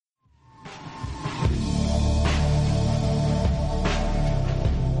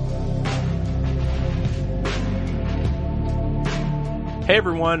Hey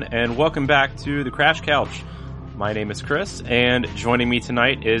everyone, and welcome back to the Crash Couch. My name is Chris, and joining me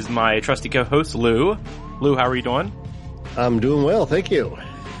tonight is my trusty co-host, Lou. Lou, how are you doing? I'm doing well, thank you.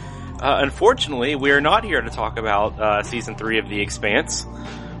 Unfortunately, we are not here to talk about Season 3 of The Expanse.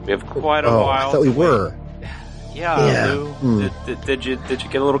 We have quite a while. I thought we were. Yeah. Lou, did you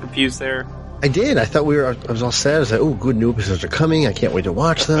get a little confused there? I did. I thought I was all sad. I was like, oh, good new episodes are coming. I can't wait to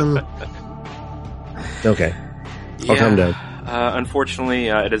watch them. Okay. I'll calm down. Unfortunately,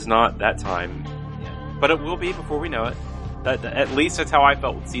 it is not that time. But it will be before we know it. At least that's how I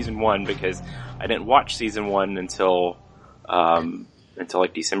felt with Season 1, because I didn't watch Season 1 until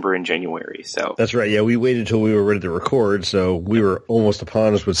like December and January. So that's right. Yeah, we waited until we were ready to record, so we were almost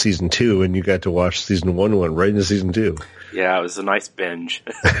upon us with Season 2, and you got to watch Season 1 right into Season 2. Yeah, it was a nice binge.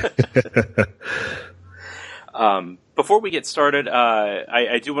 Before we get started,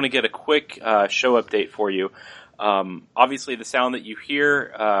 I do want to get a quick show update for you. Obviously, the sound that you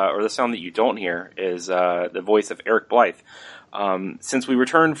hear, or the sound that you don't hear, is the voice of Eric Blythe. Since we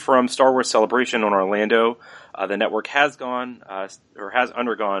returned from Star Wars Celebration on Orlando, the network has undergone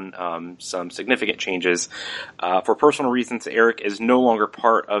some significant changes. For personal reasons, Eric is no longer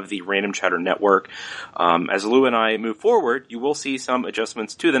part of the Random Chatter network. As Lou and I move forward, you will see some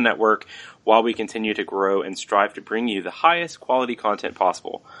adjustments to the network while we continue to grow and strive to bring you the highest quality content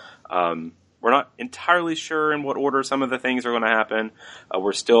possible. We're not entirely sure in what order some of the things are going to happen.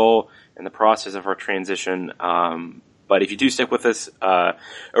 We're still in the process of our transition. But if you do stick with us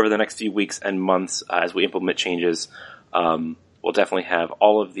over the next few weeks and months as we implement changes, we'll definitely have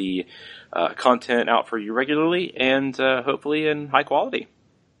all of the content out for you regularly and hopefully in high quality.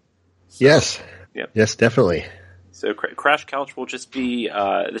 So, yes. Yep. Yes, definitely. So Crash Couch will just be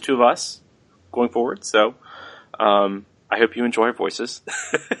the two of us going forward. So I hope you enjoy our voices.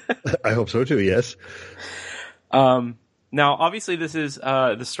 I hope so too, yes. Now, obviously, this is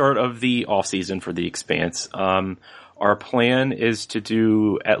the start of the off-season for The Expanse. Our plan is to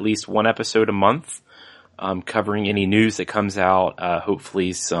do at least one episode a month, covering any news that comes out,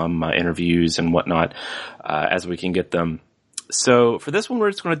 hopefully some interviews and whatnot, as we can get them. So for this one,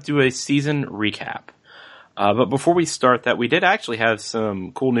 we're just going to do a season recap. But before we start that, we did actually have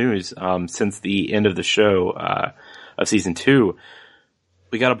some cool news since the end of the show of Season 2.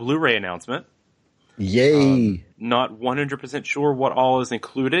 We got a Blu-ray announcement. Yay! Not 100% sure what all is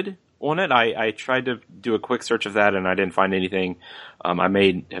included on it. I tried to do a quick search of that and I didn't find anything. I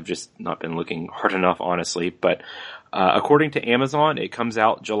may have just not been looking hard enough, honestly. But according to Amazon, it comes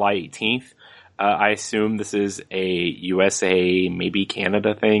out July 18th. I assume this is a USA, maybe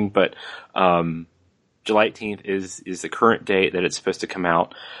Canada thing, but July 18th is the current date that it's supposed to come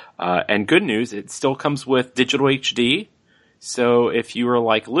out. And good news, it still comes with digital HD. So if you are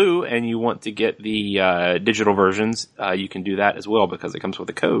like Lou and you want to get the digital versions, you can do that as well because it comes with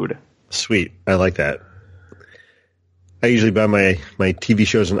a code. Sweet. I like that. I usually buy my TV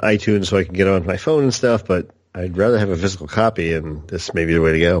shows on iTunes so I can get on my phone and stuff, but I'd rather have a physical copy, and this may be the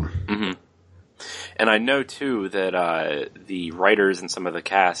way to go. Mm-hmm. And I know, too, that the writers and some of the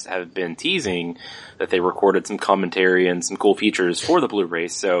cast have been teasing that they recorded some commentary and some cool features for the Blu-ray,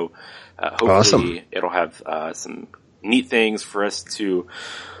 so hopefully awesome. It'll have some neat things for us to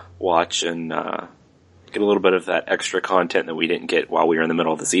watch and get a little bit of that extra content that we didn't get while we were in the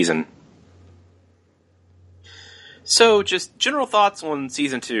middle of the season. So, just general thoughts on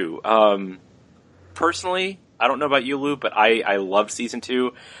Season 2. Personally, I don't know about you, Lou, but I loved Season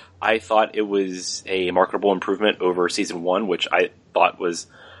 2. I thought it was a marketable improvement over Season 1, which I thought was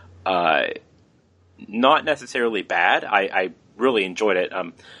not necessarily bad. I really enjoyed it,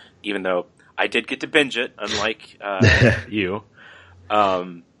 even though I did get to binge it, unlike you.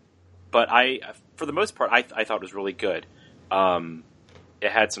 But for the most part, I thought it was really good.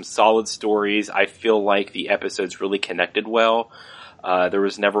 It had some solid stories. I feel like the episodes really connected well. There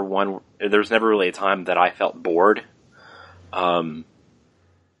was never really a time that I felt bored.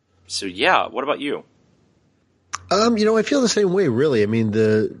 So yeah, what about you? I feel the same way, really. I mean,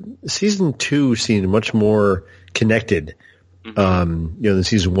 the Season 2 seemed much more connected, than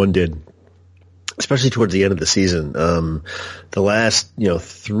Season 1 did. Especially towards the end of the season. The last,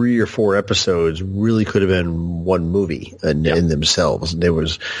 3 or 4 episodes really could have been one movie in themselves. And it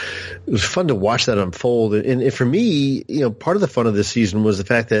was fun to watch that unfold. And for me, part of the fun of this season was the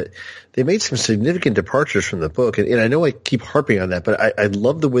fact that they made some significant departures from the book. And I know I keep harping on that, but I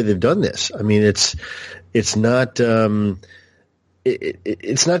love the way they've done this. I mean, it's not,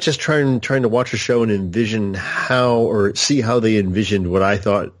 it's not just trying to watch a show and envision or see how they envisioned what I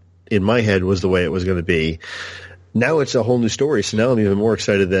thought in my head was the way it was going to be. Now it's a whole new story. So now I'm even more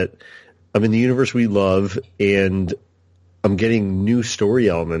excited that I'm in the universe we love, and I'm getting new story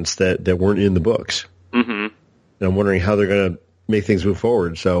elements that weren't in the books. Mm-hmm. And I'm wondering how they're going to make things move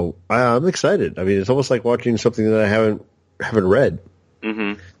forward. So I'm excited. I mean, it's almost like watching something that I haven't read.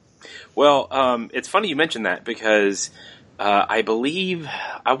 Mm-hmm. Well, it's funny you mentioned that because I believe,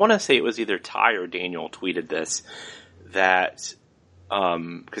 I want to say it was either Ty or Daniel tweeted this, that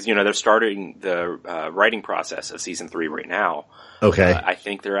because, they're starting the writing process of season 3 right now. Okay. I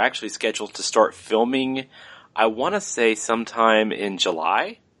think they're actually scheduled to start filming, I want to say sometime in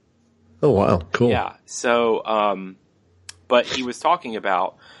July. Oh, wow. Cool. Yeah. So, but he was talking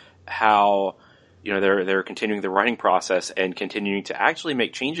about how, they're continuing the writing process and continuing to actually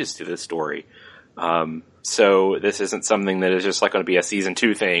make changes to this story. So this isn't something that is just like going to be a season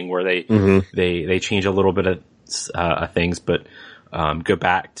 2 thing where they change a little bit of things, but go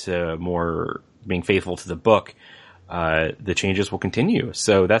back to more being faithful to the book. The changes will continue.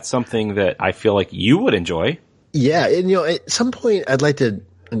 So that's something that I feel like you would enjoy. Yeah. And, at some point I'd love to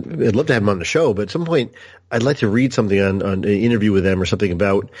have him on the show, but at some point I'd like to read something on an interview with them or something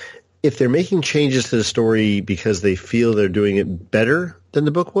about if they're making changes to the story because they feel they're doing it better than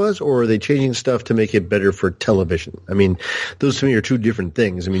the book was, or are they changing stuff to make it better for television? I mean, those to me are two different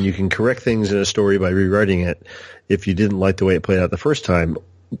things. I mean, you can correct things in a story by rewriting it if you didn't like the way it played out the first time,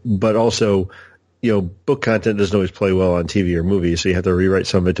 but also, book content doesn't always play well on TV or movies, so you have to rewrite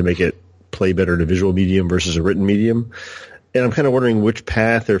some of it to make it play better in a visual medium versus a written medium. And I'm kind of wondering which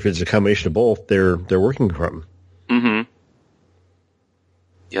path, or if it's a combination of both, they're working from. Mm-hmm.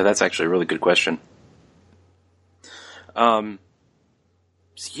 Yeah, that's actually a really good question. So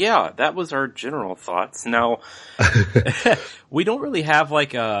yeah, that was our general thoughts. Now, we don't really have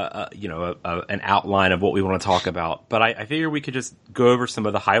like an outline of what we want to talk about, but I figure we could just go over some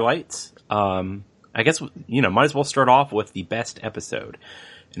of the highlights. I guess, might as well start off with the best episode.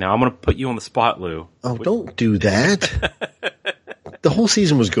 Now, I'm going to put you on the spot, Lou. Oh, don't do that. The whole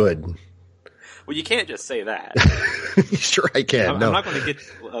season was good. Well, you can't just say that. Sure I can. I'm not going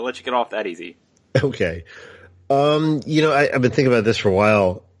to let you get off that easy. Okay. I've been thinking about this for a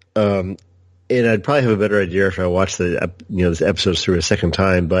while, and I'd probably have a better idea if I watched the episodes through a second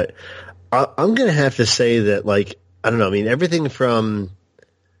time, but I'm going to have to say that, I don't know, I mean, everything from...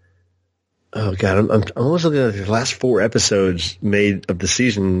 Oh God, I'm almost looking at the last 4 episodes made of the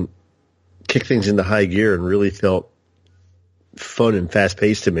season kick things into high gear and really felt fun and fast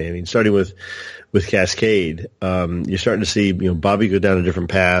paced to me. I mean, starting with Cascade, you're starting to see, Bobby go down a different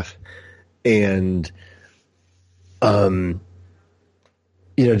path, and,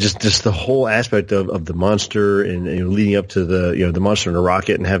 just the whole aspect of the monster and leading up to the monster in a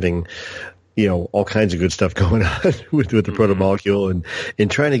rocket and having, all kinds of good stuff going on with the protomolecule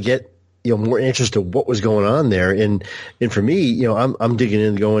and trying to get, more answers to what was going on there. And for me, I'm digging in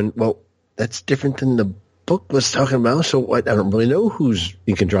and going, well, that's different than the book was talking about. So what? I don't really know who's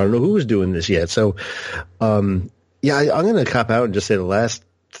in control. I don't know who was doing this yet. So, I'm going to cop out and just say the last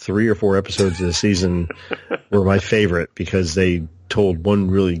 3 or 4 episodes of the season were my favorite because they told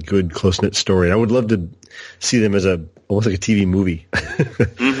one really good close-knit story. And I would love to see them as almost like a TV movie.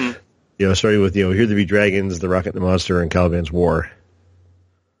 Mm-hmm. Starting with, Here There Be Dragons, The Rocket and the Monster, and Caliban's War.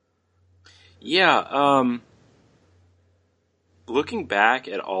 Yeah, looking back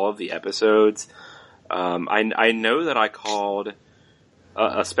at all of the episodes, I know that I called,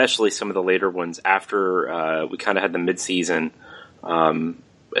 especially some of the later ones after we kind of had the mid-season,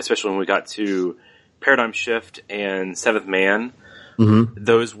 especially when we got to Paradigm Shift and Seventh Man. Mm-hmm.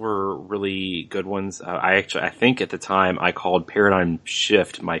 Those were really good ones. I think at the time I called Paradigm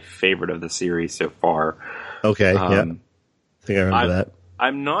Shift my favorite of the series so far. Okay, yeah. I think I remember that.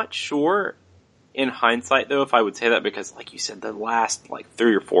 I'm not sure in hindsight, though, if I would say that because, like you said, the last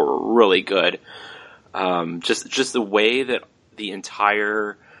 3 or 4 were really good. Just the way that the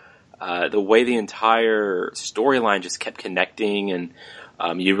entire storyline just kept connecting, and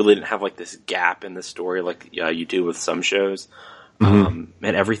you really didn't have this gap in the story like you do with some shows. Mm-hmm.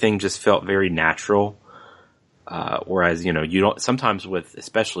 And everything just felt very natural. Whereas you don't sometimes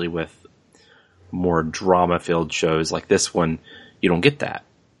especially with more drama-filled shows like this one, you don't get that.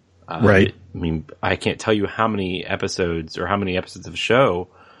 Right. I mean, I can't tell you how many episodes of a show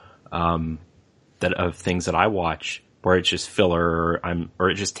of things that I watch where it's just filler or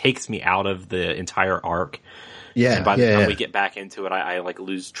it just takes me out of the entire arc. Yeah. And by the time we get back into it, I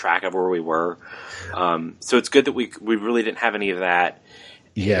lose track of where we were. So it's good that we really didn't have any of that.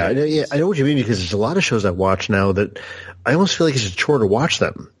 Yeah, I know what you mean because there's a lot of shows I watch now that I almost feel like it's a chore to watch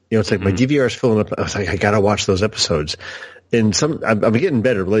them. it's like my DVR is filling up. I was like, I gotta watch those episodes. And I'm getting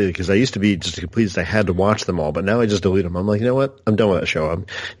better lately because I used to be just a completist. I had to watch them all, but now I just delete them. I'm like, you know what? I'm done with that show. I'm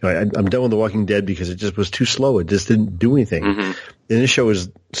done with The Walking Dead because it just was too slow. It just didn't do anything. And this show is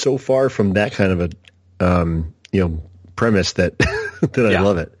so far from that kind of a, premise that, that I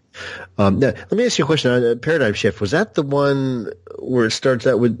love it. Now, let me ask you a question. Paradigm Shift, was that the one where it starts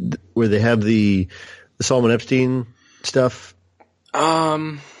out with, where they have the Solomon Epstein stuff?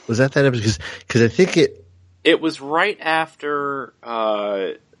 Was that episode? Because I think it was right after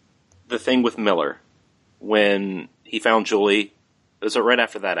the thing with Miller when he found Julie. It was right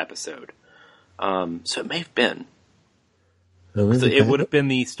after that episode. So it may have been. It would have been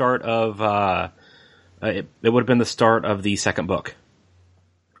the start of. It would have been the start of the second book.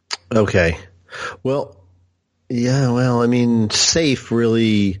 Okay. Well, yeah. Well, I mean, Safe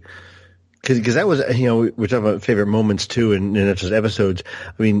really. Because that was, we're talking about favorite moments too, and just episodes.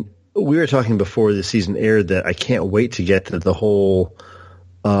 I mean, we were talking before the season aired that I can't wait to get to the whole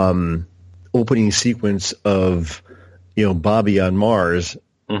opening sequence of, Bobby on Mars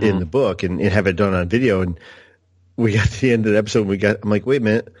in the book and have it done on video. And we got to the end of the episode. I'm like, wait a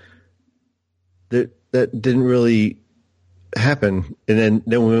minute, that didn't really happen. And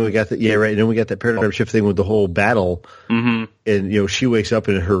then when we got then we got that paradigm shift thing with the whole battle. And she wakes up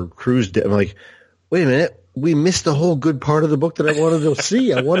and her crew's dead. I'm like, wait a minute, we missed the whole good part of the book that I wanted to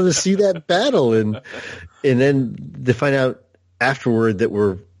see. I wanted to see that battle, and then to find out afterward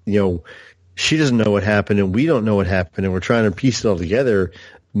that she doesn't know what happened and we don't know what happened, and we're trying to piece it all together,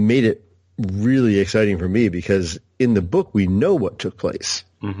 made it really exciting for me because in the book we know what took place.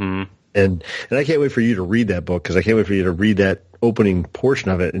 And I can't wait for you to read that book because I can't wait for you to read that opening portion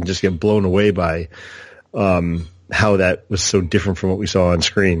of it and just get blown away by how that was so different from what we saw on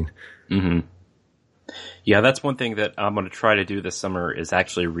screen. Yeah, that's one thing that I'm going to try to do this summer is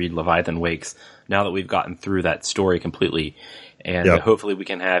actually read Leviathan Wakes now that we've gotten through that story completely. And hopefully we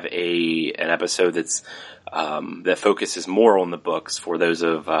can have an episode that's that focuses more on the books for those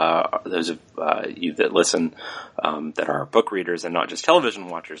of you that listen that are book readers and not just television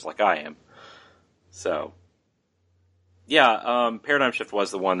watchers like I am. So, yeah, Paradigm Shift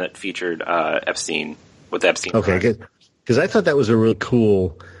was the one that featured Epstein with Epstein. Okay, good. Because I thought that was a really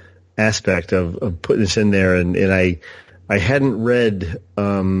cool aspect of putting this in there, and I hadn't read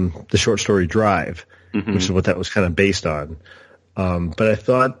the short story Drive, which is what that was kind of based on. But I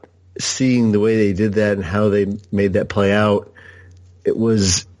thought seeing the way they did that and how they made that play out, it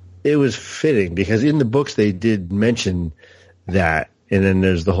was fitting because in the books they did mention that, and then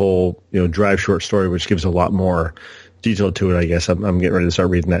there's the whole Drive short story, which gives a lot more detail to it. I guess I'm getting ready to start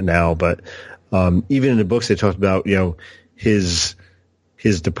reading that now, but even in the books they talked about his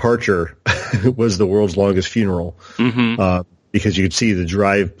departure was the world's longest funeral because you could see the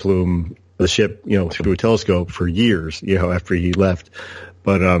drive plume of the ship, through a telescope for years, after he left.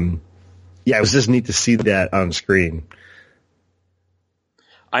 But it was just neat to see that on screen.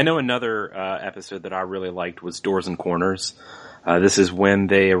 I know another episode that I really liked was Doors and Corners. This is when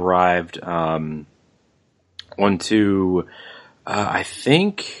they arrived onto, I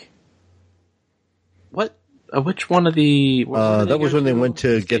think, which one of the? That was when they went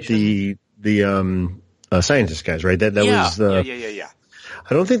to get the scientist guys, right? That was yeah.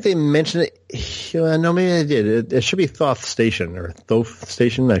 I don't think they mentioned it. No, maybe they did. It should be Thoth Station or Thoth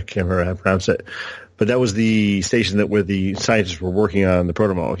Station. I can't remember how to pronounce it. But that was the station where the scientists were working on the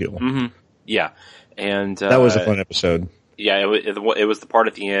protomolecule. Yeah, and that was a fun episode. Yeah, it was the part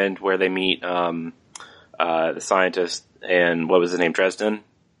at the end where they meet the scientist and what was his name, Dresden.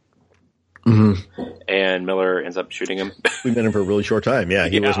 And Miller ends up shooting him. We met him for a really short time. Yeah,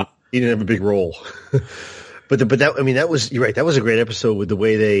 he didn't have a big role. But that was, you're right. That was a great episode with the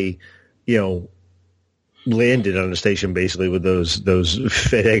way they, landed on the station basically with those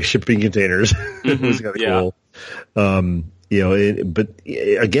FedEx shipping containers. It was kind of cool. But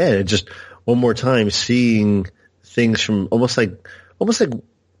again, just one more time seeing things from almost like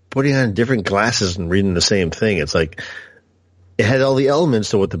putting on different glasses and reading the same thing. It's like it had all the elements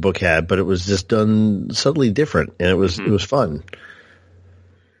to what the book had, but it was just done subtly different, and it was fun.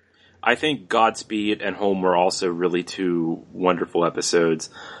 I think Godspeed and Home were also really two wonderful episodes.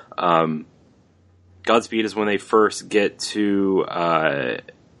 Godspeed is when they first get to I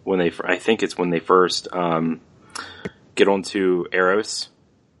think it's when they first get onto Eros,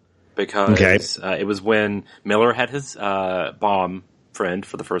 because it was when Miller had his bomb friend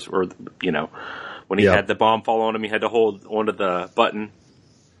for the first, or when he had the bomb fall on him, he had to hold onto the button.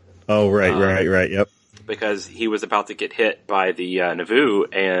 Oh, right, yep. Because he was about to get hit by the Nauvoo,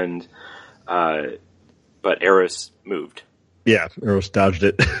 but Eros moved, Yeah, Eros dodged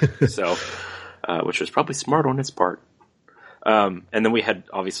it. So, which was probably smart on his part. And then we had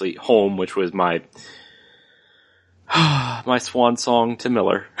obviously Home, which was my my swan song to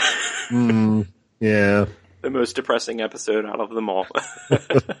Miller. Yeah. The most depressing episode out of them all.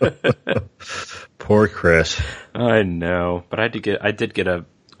 Poor Chris. I know, but I did get a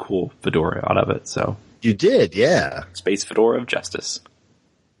cool fedora out of it, so. You did, yeah. Space Fedora of Justice.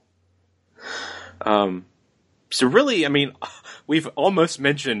 So really, I mean, we've almost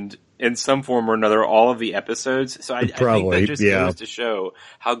mentioned in some form or another all of the episodes, so I think that just goes to show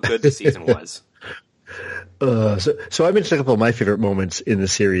how good the season was. So I mentioned a couple of my favorite moments in the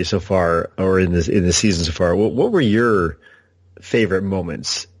series so far, or in the season so far. What were your favorite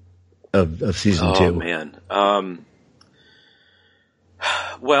moments of season 2? Oh man.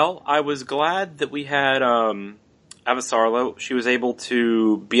 Well, I was glad that we had Avasarala. She was able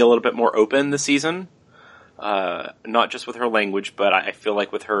to be a little bit more open this season, not just with her language, but I feel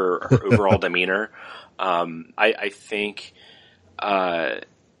like with her overall demeanor. I think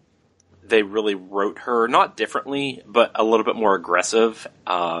they really wrote her, not differently, but a little bit more aggressive,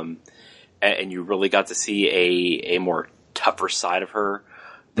 and you really got to see a more tougher side of her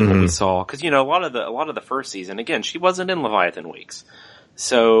than what we saw. Because, a lot of the first season, again, she wasn't in Leviathan Weeks.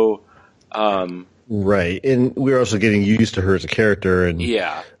 So, right. And we're also getting used to her as a character and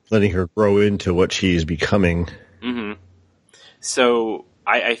letting her grow into what she's becoming. Mm-hmm. So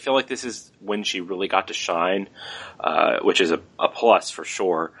I feel like this is when she really got to shine, which is a plus for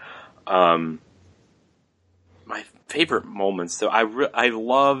sure. My favorite moments, though, I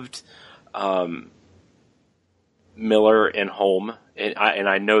loved Miller and Home, and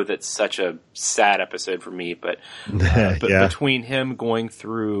I know that's such a sad episode for me, but between him going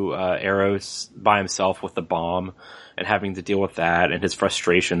through Eros by himself with the bomb and having to deal with that, and his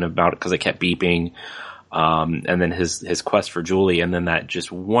frustration about it because it kept beeping, and then his quest for Julie, and then that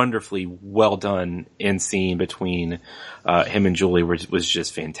just wonderfully well done end scene between him and Julie was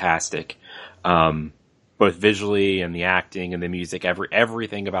just fantastic. Both visually and the acting and the music,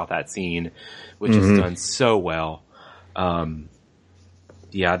 everything about that scene was just done so well.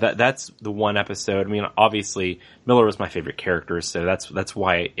 That's the one episode. I mean, obviously Miller was my favorite character, so that's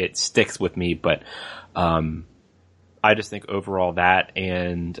why it sticks with me. But I just think overall that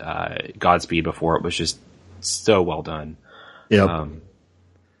and Godspeed before it was just so well done. Yeah.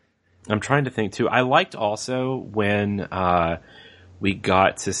 I'm trying to think too. I liked also when we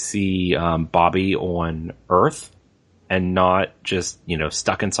got to see Bobby on Earth and not just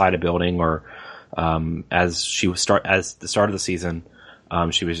stuck inside a building, or as the start of the season,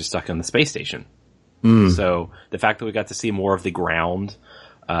 she was just stuck in the space station. So the fact that we got to see more of the ground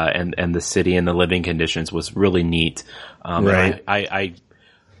and the city and the living conditions was really neat. Right. I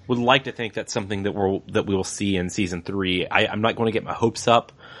would like to think that's something that we will see in season 3. I'm not going to get my hopes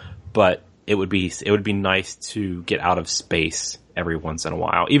up, but it would be nice to get out of space every once in a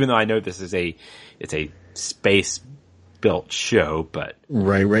while. Even though I know this is it's a space built show, but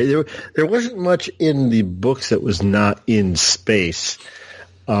right. There wasn't much in the books that was not in space.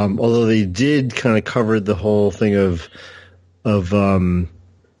 Although they did kind of cover the whole thing of Gunny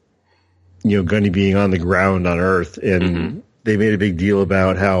being on the ground on Earth, and they made a big deal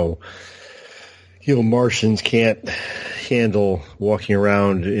about how Martians can't handle walking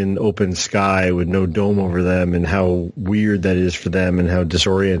around in open sky with no dome over them, and how weird that is for them, and how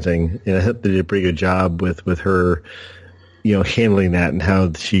disorienting. And I thought they did a pretty good job with her, handling that, and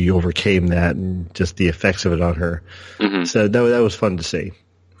how she overcame that, and just the effects of it on her. So that was fun to see.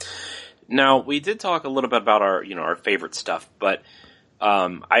 Now, we did talk a little bit about our favorite stuff, but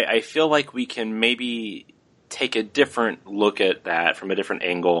I feel like we can maybe take a different look at that from a different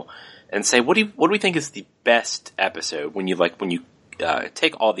angle and say, what do we think is the best episode when you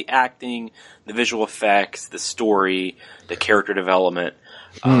take all the acting, the visual effects, the story, the character development,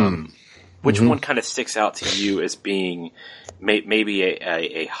 which one kind of sticks out to you as being maybe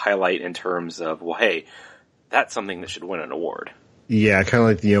a highlight in terms of, well, hey, that's something that should win an award? Yeah, kind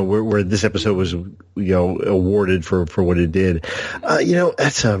of like, where this episode was, awarded for what it did.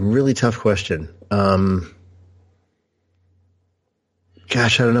 That's a really tough question.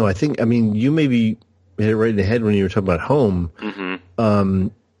 Gosh, I don't know. You maybe hit it right in the head when you were talking about Home.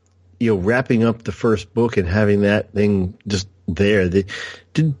 Wrapping up the first book and having that thing just there. They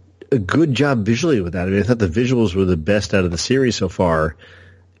did a good job visually with that. I thought the visuals were the best out of the series so far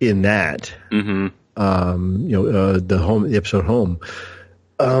in that. The episode Home.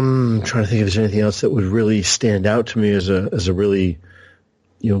 I'm trying to think if there's anything else that would really stand out to me as a really,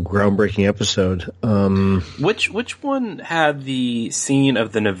 groundbreaking episode. Which one had the scene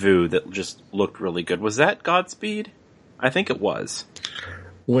of the Navoo that just looked really good? Was that Godspeed? I think it was.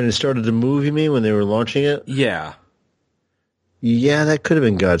 When it started to move, you mean, when they were launching it? Yeah. Yeah, that could have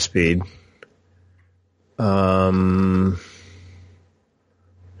been Godspeed.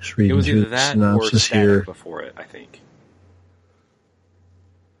 Just reading It was either that or Static here. Before it, I think.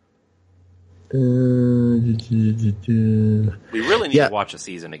 We really need to watch a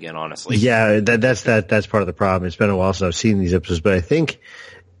season again, honestly. Yeah, that's part of the problem. It's been a while since I've seen these episodes, but I think,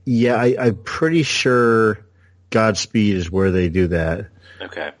 I'm pretty sure Godspeed is where they do that.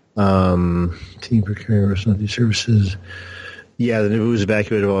 Okay. Team procuring rescue services. Yeah, the Naboo was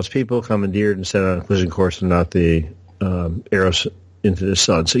evacuated of all its people, commandeered, and set on a collision course, and not the arrows into the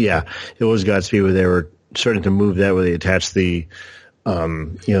sun. So yeah, it was Godspeed where they were starting to move that, where they attached the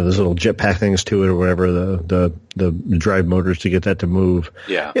those little jetpack things to it or whatever, the drive motors to get that to move.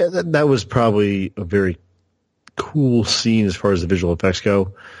 Yeah. Yeah, that was probably a very cool scene as far as the visual effects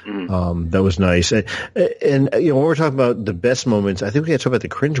go. That was nice. And when we're talking about the best moments, I think we got to talk about the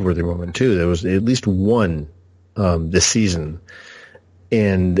cringeworthy moment too. There was at least one this season,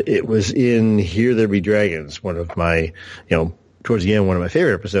 and it was in Here There Be Dragons, one of my, towards the end, one of my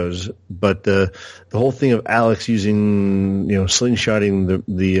favorite episodes. But the whole thing of Alex using, slingshotting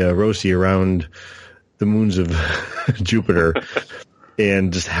the Rosie around the moons of Jupiter,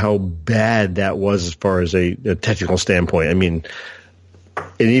 and just how bad that was as far as a technical standpoint. I mean,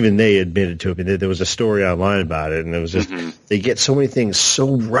 and even they admitted to it. There was a story online about it, and it was just they get so many things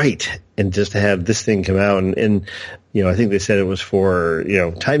so right, and just to have this thing come out, and I think they said it was for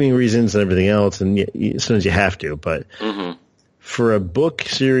timing reasons and everything else, and as soon as you have to, but for a book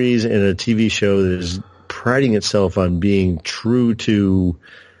series and a TV show that is priding itself on being true to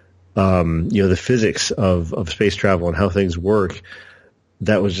the physics of space travel and how things work,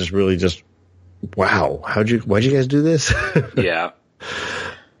 that was just really just wow. why'd you guys do this? Yeah.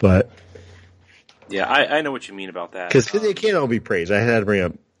 But yeah, I know what you mean about that. Because they can't all be praised. I had to bring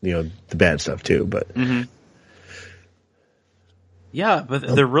up, the bad stuff too, but. Yeah,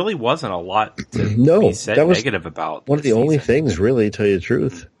 but there really wasn't a lot to be said that was negative about. One of the only things, really, to tell you the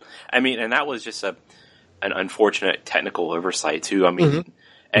truth. I mean, and that was just an unfortunate technical oversight too. I mean,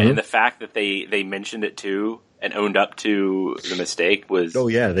 and the fact that they mentioned it too and owned up to the mistake was. Oh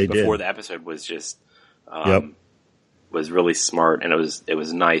yeah, they before did. The episode was just. Was really smart, and it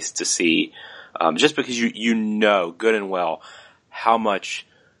was nice to see, just because you know good and well how much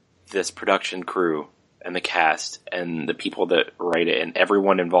this production crew and the cast and the people that write it and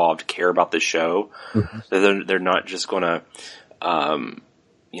everyone involved care about the show. That they're not just going to,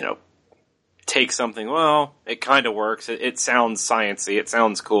 take something. Well, it kind of works. It sounds sciencey. It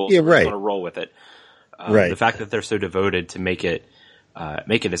sounds cool. Yeah, so right. I'm going to roll with it. Right. The fact that they're so devoted to make it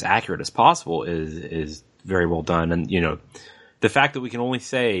as accurate as possible is very well done. And, the fact that we can only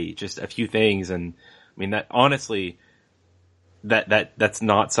say just a few things, and I mean, that honestly, that's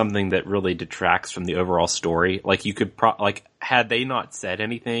not something that really detracts from the overall story. Like, you could had they not said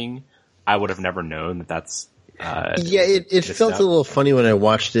anything, I would have never known that that's, it felt a little funny when I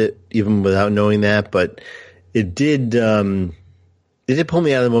watched it, even without knowing that, but it did pull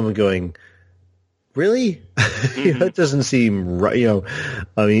me out of the moment going, really? That doesn't seem right.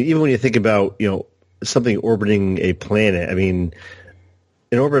 I mean, even when you think about, something orbiting a planet, I mean,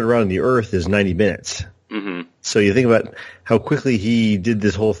 an orbit around the Earth is 90 minutes. So you think about how quickly he did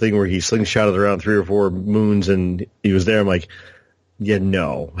this whole thing where he slingshotted around 3 or 4 moons and he was there. I'm like, yeah,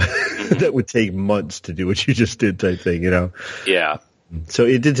 no, that would take months to do what you just did type thing, Yeah. So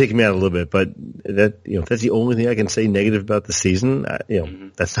it did take me out a little bit, but that, if that's the only thing I can say negative about the season,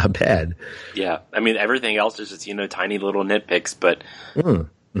 that's not bad. Yeah. I mean, everything else is just, tiny little nitpicks, but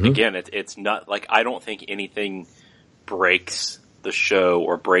again, it's not like, I don't think anything breaks the show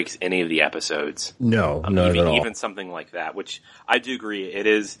or breaks any of the episodes. No, not at all. Even something like that, which I do agree, it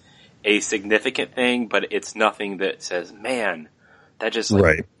is a significant thing, but it's nothing that says, man, that just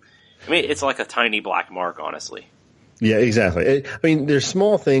right. I mean, it's like a tiny black mark, honestly. Yeah, exactly. I mean, there's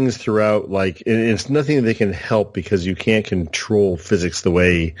small things throughout, and it's nothing that can help because you can't control physics the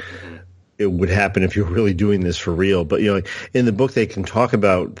way it would happen if you're really doing this for real. But, in the book, they can talk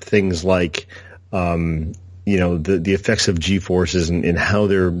about things like, the effects of G-forces and how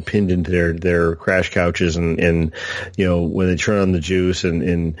they're pinned into their crash couches and when they turn on the juice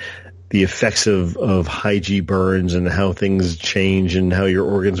and the effects of high G burns and how things change and how your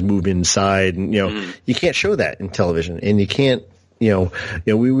organs move inside. And, you can't show that in television, and you can't, we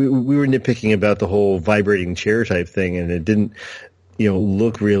were nitpicking about the whole vibrating chair type thing, and it didn't,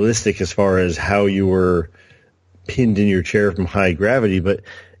 look realistic as far as how you were pinned in your chair from high gravity, but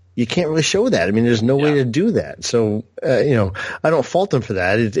you can't really show that. I mean, there's no way to do that. So, I don't fault them for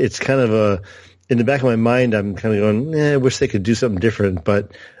that. It's kind of in the back of my mind, I'm kind of going, I wish they could do something different,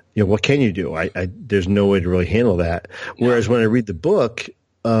 but what can you do? There's no way to really handle that. Whereas when I read the book,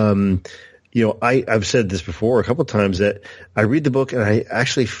 I've said this before a couple of times that I read the book and I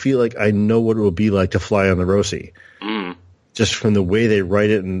actually feel like I know what it will be like to fly on the Roci. Just from the way they write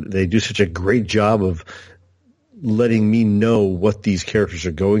it, and they do such a great job of letting me know what these characters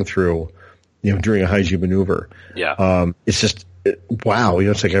are going through, during a high-G maneuver. Yeah. It's just, wow.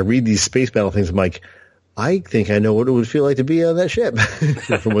 It's like I read these space battle things. I'm like, I think I know what it would feel like to be on that ship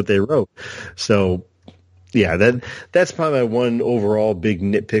from what they wrote. So, yeah, that's probably my one overall big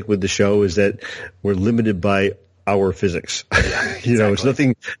nitpick with the show is that we're limited by our physics. Exactly.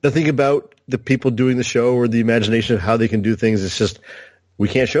 It's nothing about the people doing the show or the imagination of how they can do things. It's just, we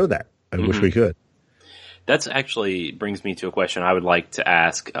can't show that. I wish we could. That's actually brings me to a question I would like to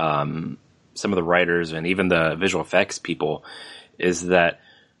ask some of the writers and even the visual effects people is that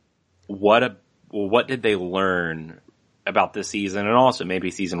what did they learn about this season and also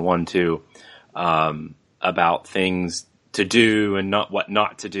maybe season 1 too, about things to do and what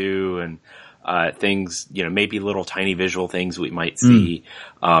not to do and things, maybe little tiny visual things we might see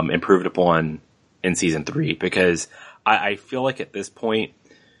improved upon in season 3, because I feel like at this point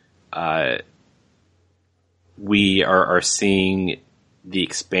we are seeing the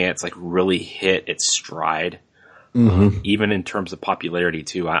Expanse like really hit its stride, even in terms of popularity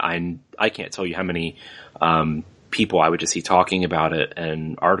too. I can't tell you how many people I would just see talking about it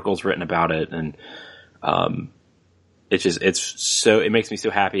and articles written about it, and it makes me so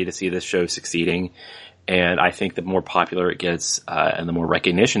happy to see this show succeeding. And I think the more popular it gets, and the more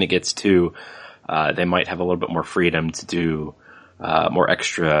recognition it gets too, they might have a little bit more freedom to do more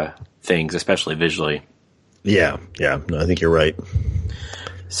extra things, especially visually. Yeah. No, I think you're right.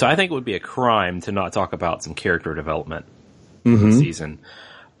 So I think it would be a crime to not talk about some character development this season.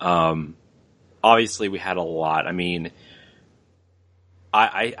 Obviously, we had a lot. I mean,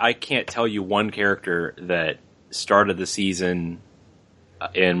 I can't tell you one character that started the season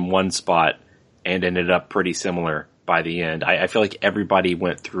in one spot and ended up pretty similar by the end. I feel like everybody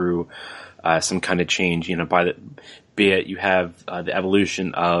went through some kind of change. Be it you have the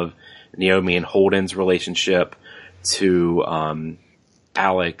evolution of Naomi and Holden's relationship to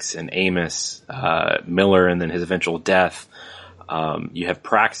Alex and Amos, Miller, and then his eventual death. You have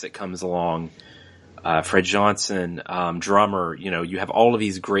Prax that comes along, Fred Johnson, Drummer. You have all of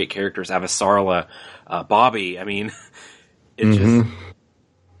these great characters. Avasarala, Bobby. I mean, it just.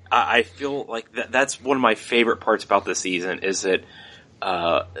 I feel like that's one of my favorite parts about this season is that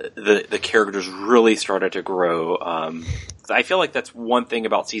the characters really started to grow. I feel like that's one thing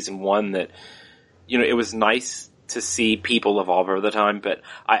about season 1 that it was nice to see people evolve over the time, but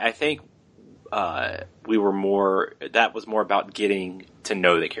I think that was more about getting to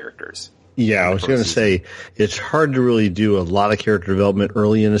know the characters. Yeah, I was going to say it's hard to really do a lot of character development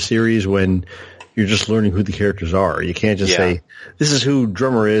early in a series when you're just learning who the characters are. You can't just say, this is who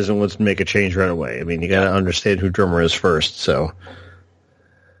Drummer is and let's make a change right away. I mean, you got to understand who Drummer is first. So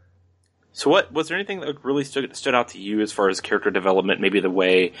what was there anything that really stood out to you as far as character development? Maybe the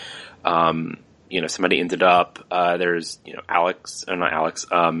way, somebody ended up, there's,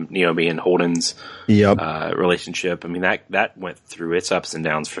 Naomi and Holden's, relationship. I mean, that went through its ups and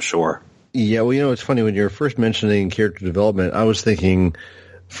downs for sure. Yeah. Well, it's funny when you're first mentioning character development, I was thinking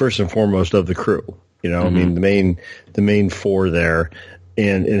first and foremost of the crew, I mean, the main 4 there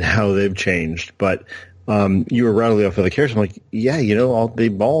and how they've changed. But, you were rattling off of the characters. I'm like, yeah,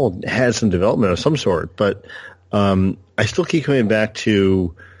 they've all had some development of some sort, but, I still keep coming back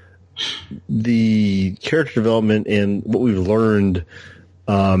to the character development and what we've learned,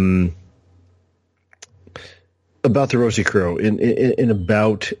 about the Roci crew and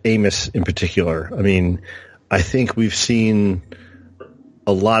about Amos in particular. I mean, I think we've seen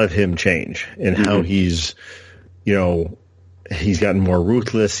a lot of him change and how he's gotten more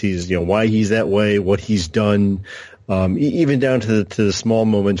ruthless. He's, why he's that way, what he's done, even down to the small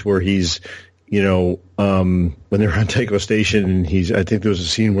moments where he's, when they're on Tycho Station and I think there was a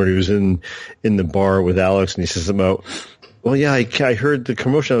scene where he was in the bar with Alex and he says about, well, yeah, I heard the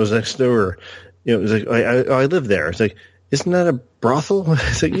commotion. I was next door. It was like, I live there. It's like, isn't that a brothel?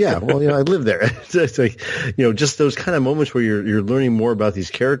 It's like, yeah, well, I live there. It's like, just those kind of moments where you're learning more about these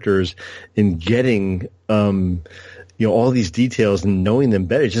characters and getting, all these details and knowing them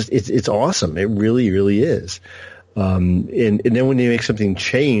better. It's awesome. It really, really is. And then when you make something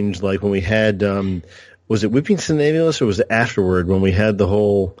change, like when we had, was it Whippington Ambulance or was it afterward when we had the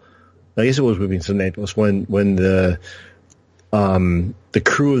whole, I guess it was Whippington Ambulance when the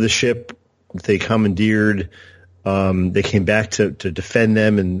crew of the ship, they commandeered, they came back to defend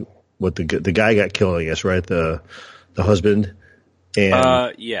them and what the guy got killed, I guess, right? The husband.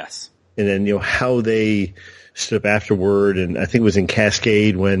 And yes. And then, how they stood up afterward. And I think it was in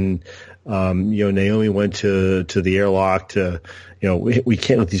Cascade when, Naomi went to the airlock to, we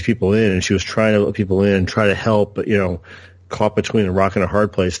can't let these people in. And she was trying to let people in and try to help, but, caught between a rock and a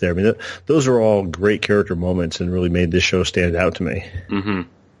hard place there. I mean, those are all great character moments and really made this show stand out to me. Mm-hmm.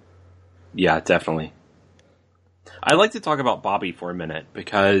 Yeah, definitely. I'd like to talk about Bobby for a minute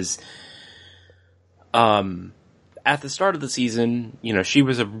because, at the start of the season, she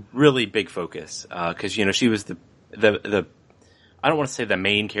was a really big focus, cause, she was the, I don't want to say the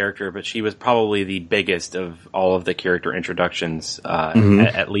main character, but she was probably the biggest of all of the character introductions,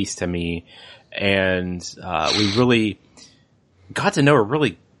 at least to me. And, we really got to know her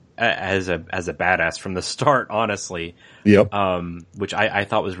really as a badass from the start, honestly. Yep. Which I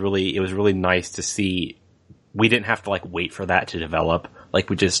thought was really nice to see. We didn't have to wait for that to develop.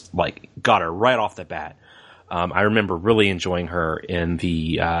 We just got her right off the bat. I remember really enjoying her in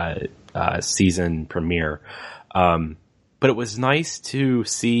the, season premiere. But it was nice to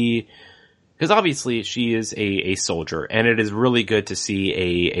see, because obviously she is a soldier, and it is really good to see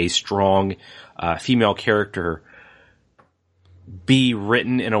a strong, female character be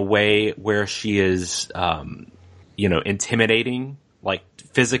written in a way where she is, intimidating,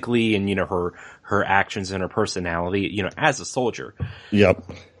 physically, and, her actions and her personality, as a soldier. Yep.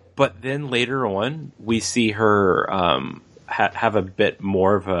 But then later on, we see her, have a bit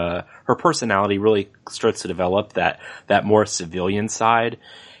more of her personality really starts to develop that more civilian side.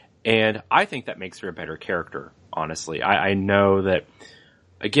 And I think that makes her a better character, honestly. I know that,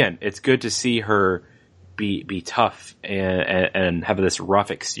 again, it's good to see her be tough and have this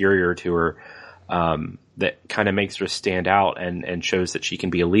rough exterior to her, that kind of makes her stand out and shows that she can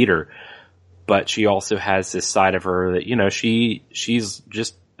be a leader. But she also has this side of her that, she's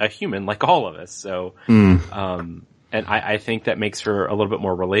just a human like all of us. So, and I think that makes her a little bit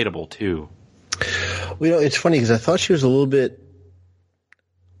more relatable too. Well, it's funny because I thought she was a little bit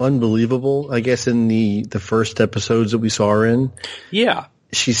unbelievable, I guess, in the first episodes that we saw her in. Yeah.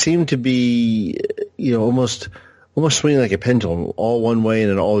 She seemed to be, almost swinging like a pendulum, all one way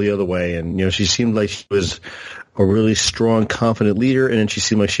and then all the other way. And, she seemed like she was a really strong, confident leader. And then she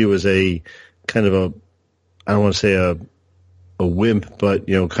seemed like she was a kind of I don't want to say a wimp, but,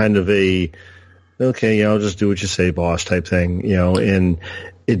 kind of okay, I'll just do what you say, boss type thing, and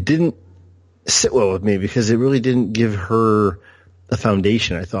it didn't sit well with me because it really didn't give her a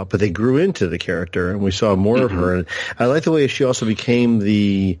foundation, I thought, but they grew into the character and we saw more of her. And I like the way she also became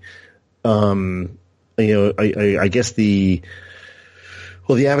the, I guess the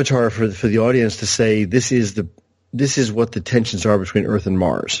avatar for the audience to say, this is what the tensions are between Earth and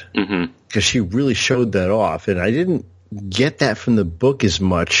Mars. Because she really showed that off. And I didn't get that from the book as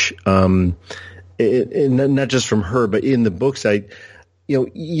much, not just from her, but in the books,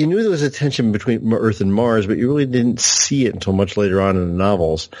 you knew there was a tension between Earth and Mars, but you really didn't see it until much later on in the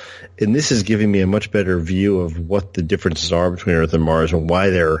novels. And this is giving me a much better view of what the differences are between Earth and Mars and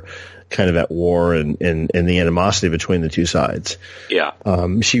why they're kind of at war and the animosity between the two sides. Yeah.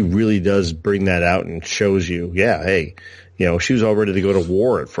 She really does bring that out and shows you, hey, she was all ready to go to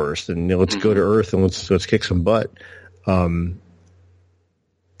war at first and let's go to Earth and let's kick some butt.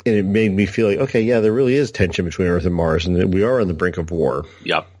 And it made me feel like, okay, yeah, there really is tension between Earth and Mars, and that we are on the brink of war.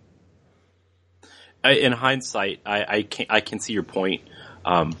 Yep. In hindsight, I can see your point,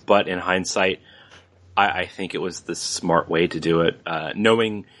 but in hindsight, I think it was the smart way to do it.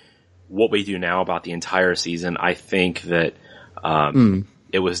 Knowing what we do now about the entire season, I think that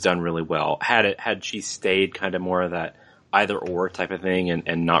it was done really well. Had she stayed kind of more of that either or type of thing,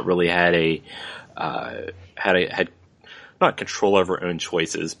 and not really had not control over her own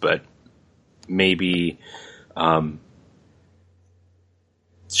choices, but maybe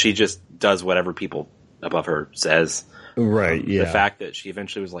she just does whatever people above her says. Right. Yeah. The fact that she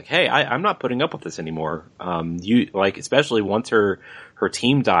eventually was like, "Hey, I'm not putting up with this anymore." Especially once her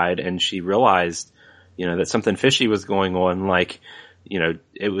team died, and she realized, that something fishy was going on.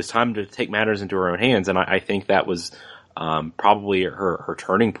 It was time to take matters into her own hands, and I think that was probably her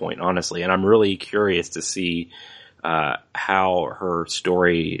turning point, honestly. And I'm really curious to see how her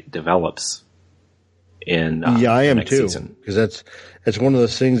story develops in I am next too, season. because that's one of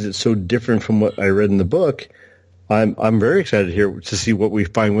those things that's so different from what I read in the book. I'm very excited to see what we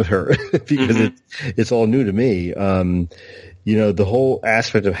find with her because it's all new to me. The whole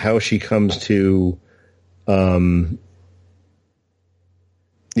aspect of how she comes to the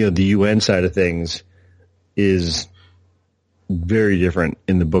UN side of things is very different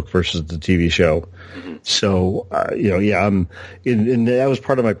in the book versus the TV show. Mm-hmm. So, and that was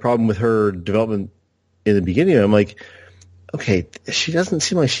part of my problem with her development in the beginning. I'm like, okay, she doesn't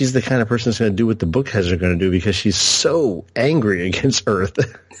seem like she's the kind of person that's going to do what the book has her going to do because she's so angry against Earth.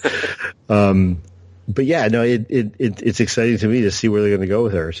 But yeah, no, it's exciting to me to see where they're going to go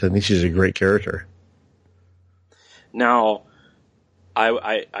with her. So I think she's a great character. Now,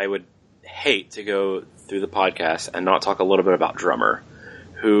 I would hate to go through the podcast and not talk a little bit about Drummer,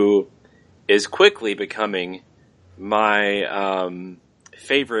 who is quickly becoming my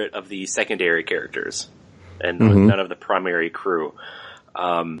favorite of the secondary characters and none of the primary crew.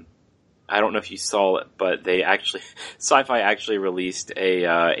 I don't know if you saw it, but Sci-Fi actually released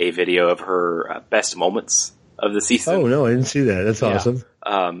a video of her best moments of the season. Oh no, I didn't see that. That's awesome.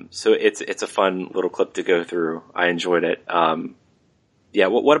 So it's a fun little clip to go through. I enjoyed it.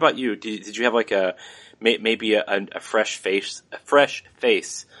 What about you? Did you have like maybe a fresh face,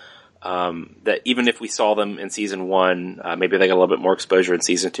 that even if we saw them in season 1, maybe they got a little bit more exposure in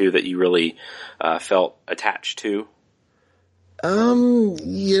season 2 that you really felt attached to? I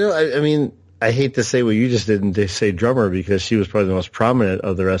mean, I hate to say what you just did and say Drummer because she was probably the most prominent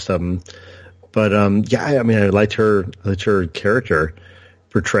of the rest of them. But I liked her character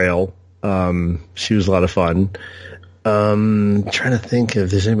portrayal. She was a lot of fun. Trying to think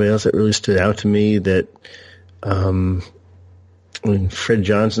if there's anybody else that really stood out to me that, Fred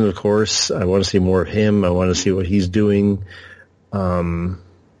Johnson, of course, I want to see more of him. I want to see what he's doing.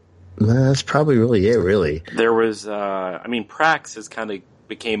 That's probably really it, really. There was, Prax has kind of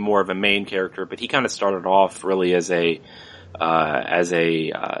became more of a main character, but he kind of started off really as a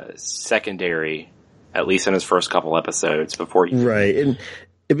secondary, at least in his first couple episodes before he... Right, and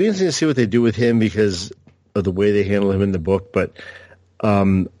it'd be interesting to see what they do with him because of the way they handle him in the book, but,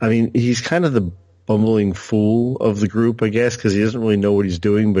 he's kind of the bumbling fool of the group, I guess, because he doesn't really know what he's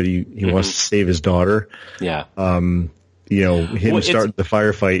doing, but he wants to save his daughter. Yeah. Starting the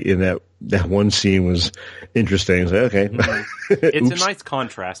firefight in that one scene was interesting. It's like, okay. It's a nice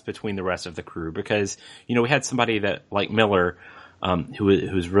contrast between the rest of the crew because, we had somebody that, like Miller,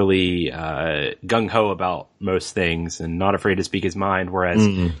 who's really gung-ho about most things and not afraid to speak his mind, whereas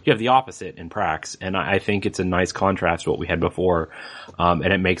you have the opposite in Prax, and I think it's a nice contrast to what we had before, and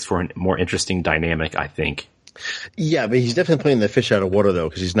it makes for a more interesting dynamic, I think. Yeah, but he's definitely playing the fish out of water, though,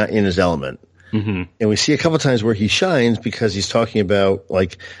 because he's not in his element. Mm-hmm. And we see a couple of times where he shines because he's talking about,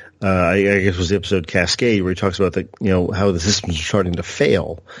 like, I guess it was the episode Cascade where he talks about how the systems are starting to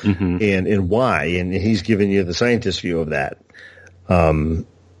fail and why, and he's giving you the scientist view of that.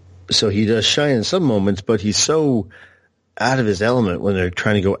 So he does shine in some moments, but he's so out of his element when they're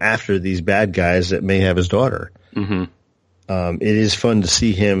trying to go after these bad guys that may have his daughter. Mm-hmm. It is fun to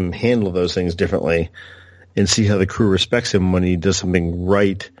see him handle those things differently and see how the crew respects him when he does something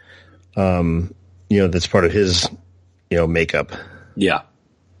right. That's part of his, makeup. Yeah,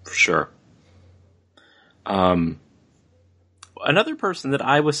 for sure. Another person that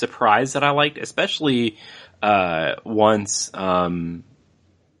I was surprised that I liked, especially once Bobby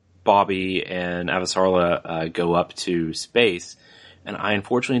and Avasarala go up to space, and I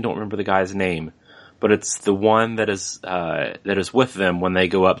unfortunately don't remember the guy's name, but it's the one that is with them when they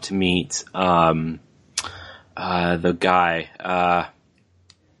go up to meet the guy.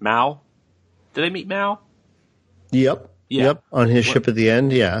 Mal? Did they meet Mal? Yep. Yeah. Yep. On his ship at the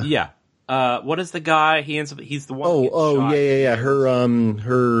end. Yeah. Yeah. What is the guy? He's the one. Yeah.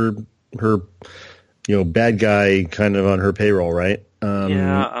 Her, bad guy kind of on her payroll, right?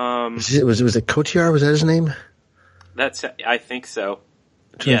 Was it Kotiar? Was that his name? I think so.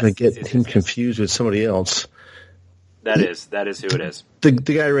 I'm trying to get him confused with somebody else. That is who it is. The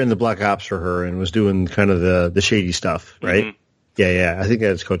guy who ran the Black Ops for her and was doing kind of the shady stuff, right? Mm-hmm. Yeah. I think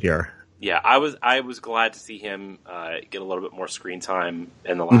that's Kotiar. Yeah, I was glad to see him get a little bit more screen time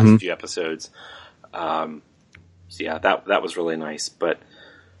in the last few episodes. That was really nice. But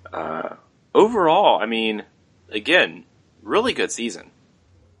overall, again, really good season.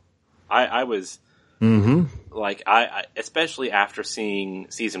 I was like I especially after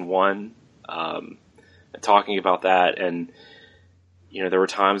seeing season 1, talking about that, and there were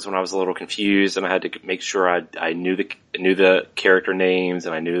times when I was a little confused, and I had to make sure I knew the character names,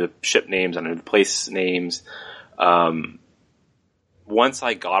 and I knew the ship names, and I knew the place names. Once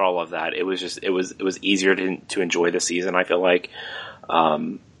I got all of that, it was easier to enjoy the season. I feel like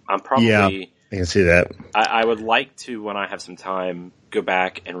I'm probably. Yeah, I can see that. I would like to, when I have some time, go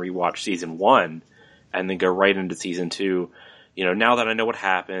back and rewatch season 1, and then go right into season 2. Now that I know what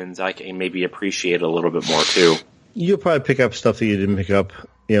happens, I can maybe appreciate it a little bit more too. You'll probably pick up stuff that you didn't pick up,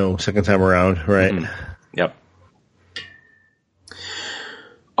 second time around, right? Mm-hmm. Yep.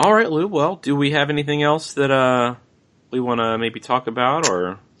 right, Lou. Well, do we have anything else that we want to maybe talk about,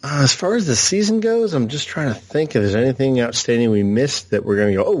 or? As far as the season goes, I'm just trying to think if there's anything outstanding we missed that we're going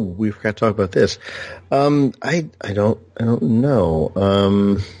to go, oh, we forgot to talk about this. I don't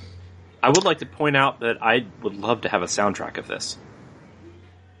know. I would like to point out that I would love to have a soundtrack of this.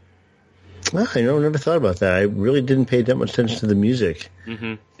 I never thought about that. I really didn't pay that much attention to the music.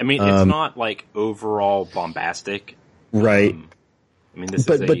 Mm-hmm. I mean, it's not like overall bombastic. Right. I mean, this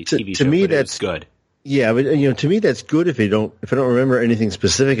is a TV show, me, but that's it's good. Yeah, but to me that's good if I don't remember anything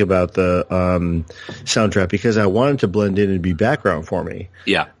specific about the soundtrack, because I want it to blend in and be background for me.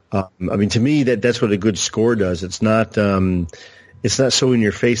 Yeah. I mean, to me that's what a good score does. It's not so in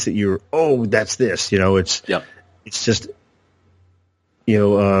your face that you're, oh, that's this. It's just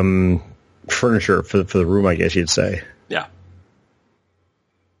furniture for the room, I guess you'd say. Yeah.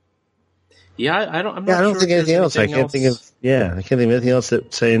 Yeah, I don't think anything else. I can't think of anything else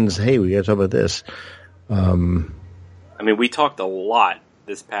that saying, hey, we got to talk about this. I mean, we talked a lot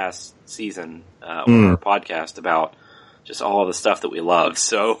this past season on our podcast about just all the stuff that we love.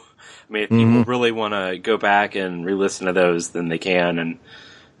 So, I mean, if people really want to go back and re-listen to those, then they can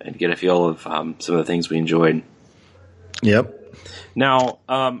and get a feel of some of the things we enjoyed. Yep. Now,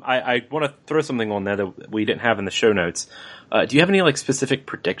 I want to throw something on there that we didn't have in the show notes. Do you have any specific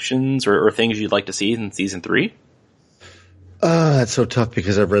predictions or things you'd like to see in season 3? That's so tough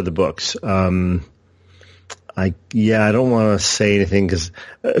because I've read the books. I don't want to say anything because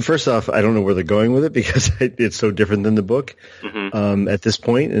first off, I don't know where they're going with it because it's so different than the book at this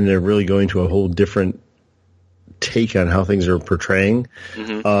point, and they're really going to a whole different take on how things are portraying.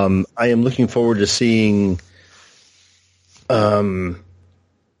 I am looking forward to seeing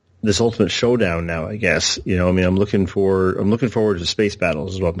this ultimate showdown now, I guess. I'm looking forward to space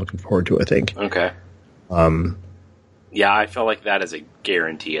battles is what I'm looking forward to, I think. Okay. Yeah, I feel like that is a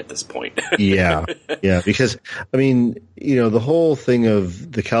guarantee at this point. yeah, because, I mean, the whole thing of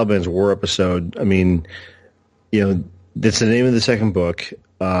the Caliban's War episode, I mean, that's the name of the second book,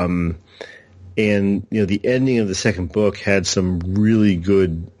 and, the ending of the second book had some really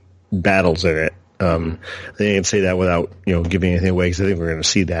good battles in it. I think I can say that without, giving anything away because I think we're going to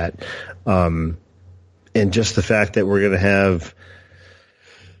see that. And just the fact that we're going to have,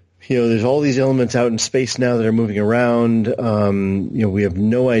 there's all these elements out in space now that are moving around. We have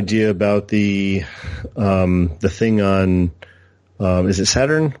no idea about the thing on, is it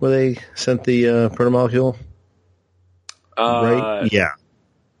Saturn where they sent the protomolecule? Right? Yeah.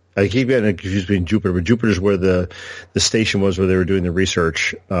 I keep getting confused between Jupiter, but Jupiter's where the station was where they were doing the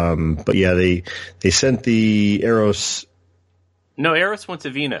research. But yeah, they sent the Eros. No, Eros went to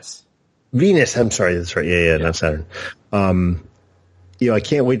Venus. Venus, I'm sorry, that's right. Yeah, not Saturn. I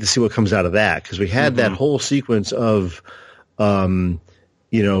can't wait to see what comes out of that because we had that whole sequence of, the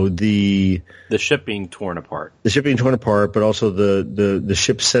ship being torn apart. The ship being torn apart, but also the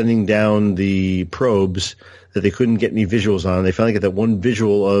ship sending down the probes that they couldn't get any visuals on. They finally got that one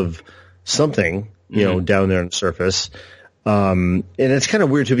visual of something, down there on the surface. And it's kind of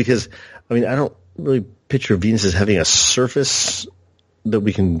weird too because, I mean, I don't really picture Venus as having a surface that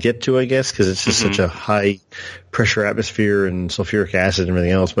we can get to, I guess, because it's just such a high pressure atmosphere and sulfuric acid and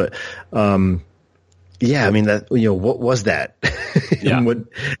everything else. But, I mean, that, what was that?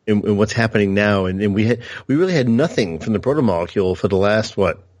 and what's happening now? And we really had nothing from the protomolecule for the last,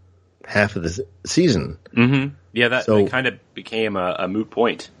 half of the season. Mm-hmm. Yeah, that kind of became a moot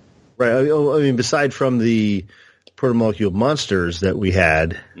point. Right. I mean, beside from the protomolecule monsters that we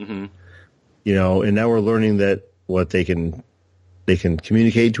had, and now we're learning that they can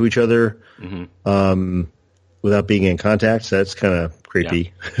communicate to each other without being in contact. So that's kind of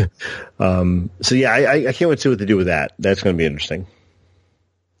creepy. Yeah. I can't wait to see what they do with that. That's going to be interesting.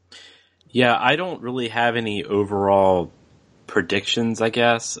 Yeah, I don't really have any overall predictions, I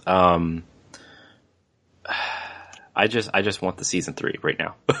guess. I just want the season 3 right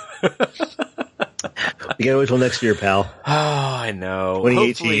now. You gotta wait till next year, pal. Oh, I know.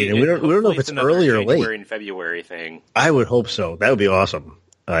 2018, and we don't know if it's early or late. January and February thing. I would hope so. That would be awesome.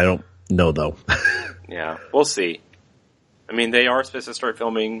 I don't know though. Yeah, we'll see. I mean, they are supposed to start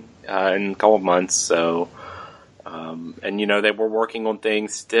filming in a couple of months, so and they were working on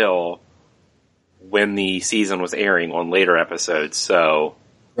things still when the season was airing on later episodes. So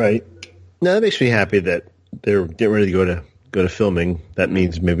right. Now that makes me happy that they're getting ready to go to filming. That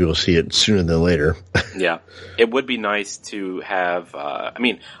means maybe we'll see it sooner than later. Yeah. It would be nice to have, I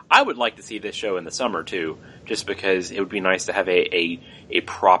would like to see this show in the summer too, just because it would be nice to have a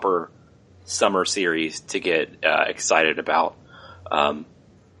proper summer series to get excited about.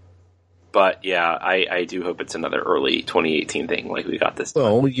 But yeah, I do hope it's another early 2018 thing like we got this time.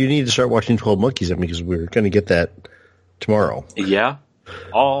 Well, you need to start watching 12 Monkeys, because we're going to get that tomorrow. Yeah,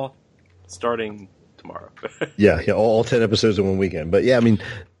 all starting tomorrow. yeah, all 10 episodes in one weekend. But yeah, I mean,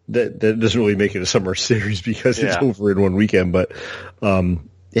 that doesn't really make it a summer series because it's over in one weekend. But yeah, you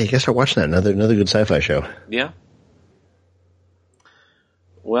got to start watching that. Another good sci-fi show. Yeah.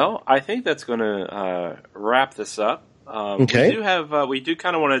 Well, I think that's going to wrap this up. Okay. We do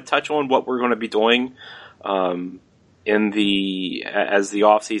kind of want to touch on what we're going to be doing as the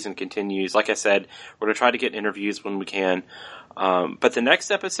off season continues. Like I said, we're going to try to get interviews when we can. But the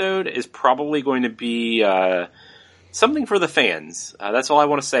next episode is probably going to be something for the fans. That's all I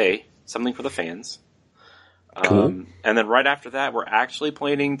want to say. Something for the fans. Cool. And then right after that, we're actually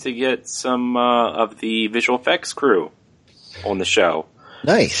planning to get some of the visual effects crew on the show.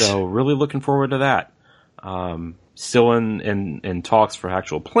 Nice. So really looking forward to that. Still in talks for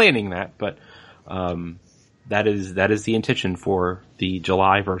actual planning that, but that is the intention for the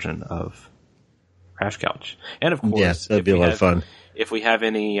July version of Crash Couch. And of course, that'd be a lot of fun. If we have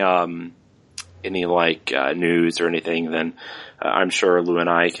any news or anything, then I'm sure Lou and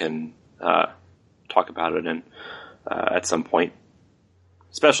I can talk about it at some point.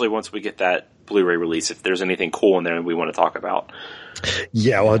 Especially once we get that Blu-ray release, if there's anything cool in there that we want to talk about.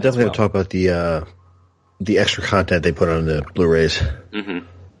 Yeah, well, I'll definitely have to talk about the extra content they put on the Blu-rays. Mm-hmm.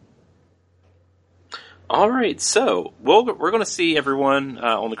 All right, so we're going to see everyone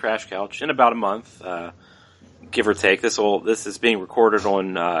on the Crash Couch in about a month, give or take. This is being recorded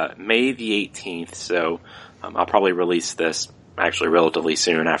on May the 18th, so I'll probably release this actually relatively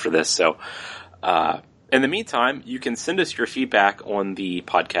soon after this. So in the meantime, you can send us your feedback on the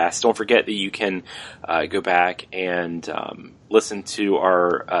podcast. Don't forget that you can go back and listen to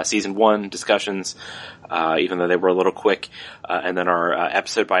our Season 1 discussions, even though they were a little quick, and then our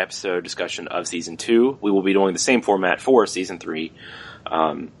episode-by-episode discussion of Season 2. We will be doing the same format for Season 3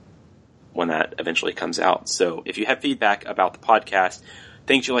 when that eventually comes out. So if you have feedback about the podcast,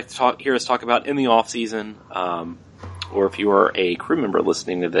 things you'd like to hear us talk about in the off-season, or if you are a crew member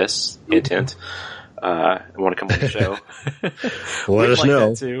listening to this intent, and want to come on the show, let us know.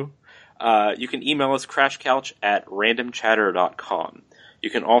 That too. You can email us crashcouch@randomchatter.com. You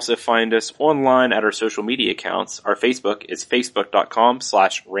can also find us online at our social media accounts. Our Facebook is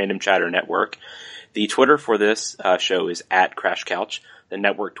facebook.com/randomchatternetwork. The Twitter for this show is @crashcouch. The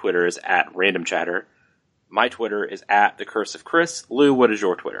network Twitter is @randomchatter. My Twitter is @thecurseofchris. Lou, what is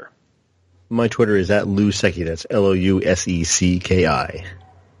your Twitter? My Twitter is @LouSecki. That's LOUSECKI.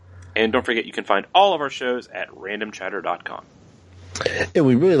 And don't forget, you can find all of our shows at randomchatter.com. And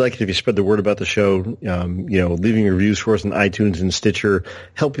we really like it if you spread the word about the show, leaving reviews for us on iTunes and Stitcher.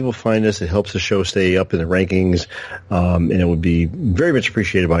 Help people find us. It helps the show stay up in the rankings. And it would be very much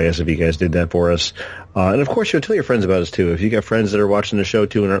appreciated by us if you guys did that for us. And of course, tell your friends about us too. If you got friends that are watching the show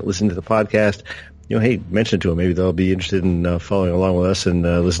too and aren't listening to the podcast, hey, mention it to them. Maybe they'll be interested in following along with us and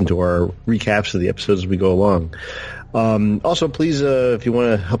listen to our recaps of the episodes as we go along. Also, please, if you want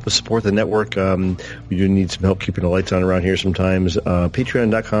to help us support the network, we do need some help keeping the lights on around here sometimes.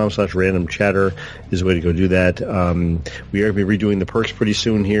 Patreon.com/randomchatter is the way to go do that. We are going to be redoing the perks pretty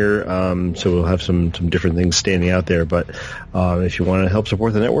soon here, so we'll have some different things standing out there. But if you want to help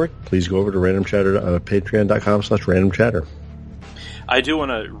support the network, please go over to patreon.com/randomchatter. I do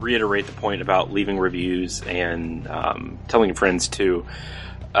want to reiterate the point about leaving reviews and telling your friends too.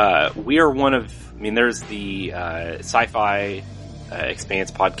 We are one of, there's the Sci-Fi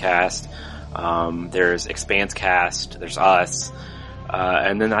Expanse podcast, there's Expanse Cast, there's us,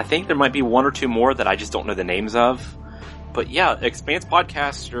 and then I think there might be one or two more that I just don't know the names of. But yeah, Expanse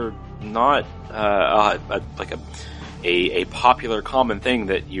podcasts are not a popular common thing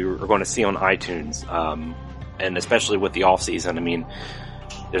that you are going to see on iTunes, and especially with the off season.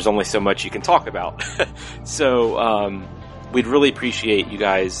 There's only so much you can talk about. So we'd really appreciate you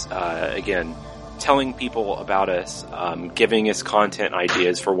guys, again, telling people about us, giving us content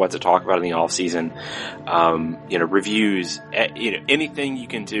ideas for what to talk about in the off season, reviews, anything you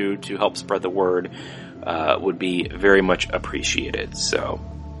can do to help spread the word, would be very much appreciated. So,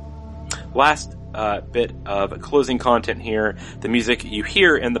 last bit of closing content here. The music you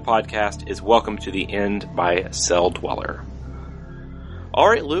hear in the podcast is Welcome to the End by Cell Dweller. All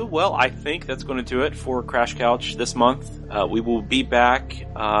right, Lou. Well, I think that's going to do it for Crash Couch this month. We will be back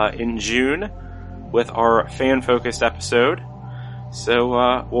in June with our fan-focused episode.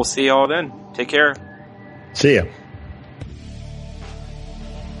 So we'll see y'all then. Take care. See ya.